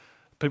done.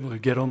 People who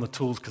get on the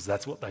tools because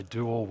that's what they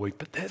do all week,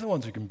 but they're the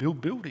ones who can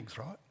build buildings,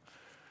 right?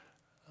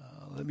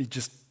 Let me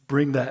just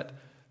bring that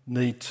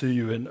need to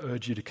you and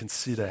urge you to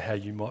consider how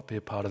you might be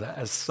a part of that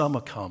as summer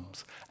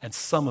comes and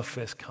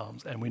Summerfest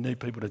comes and we need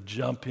people to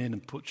jump in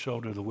and put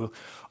shoulder to the wheel.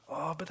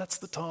 Oh, but that's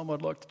the time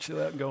I'd like to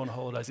chill out and go on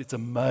holidays. It's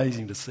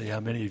amazing to see how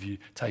many of you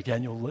take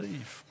annual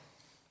leave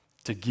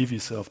to give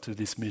yourself to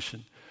this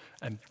mission.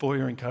 And for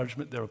your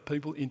encouragement, there are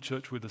people in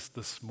church with us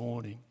this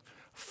morning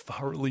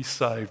thoroughly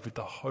saved with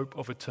the hope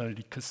of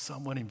eternity because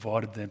someone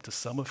invited them to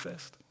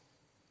Summerfest.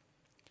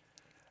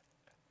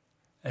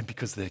 And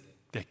because their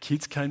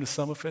kids came to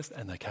Summerfest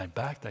and they came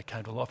back, they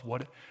came to life.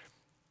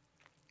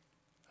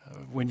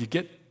 When you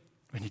get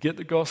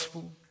the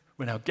gospel,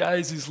 when our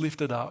gaze is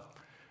lifted up,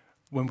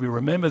 when we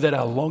remember that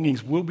our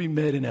longings will be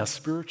met in our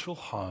spiritual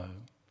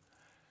home,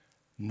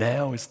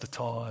 now is the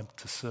time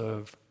to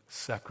serve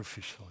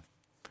sacrificially.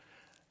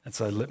 And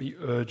so let me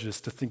urge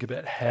us to think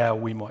about how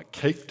we might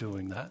keep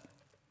doing that,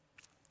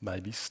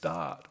 maybe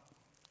start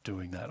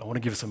doing that. I want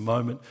to give us a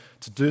moment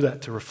to do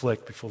that, to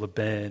reflect before the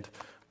band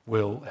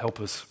will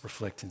help us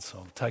reflect in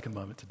song. Take a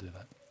moment to do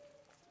that.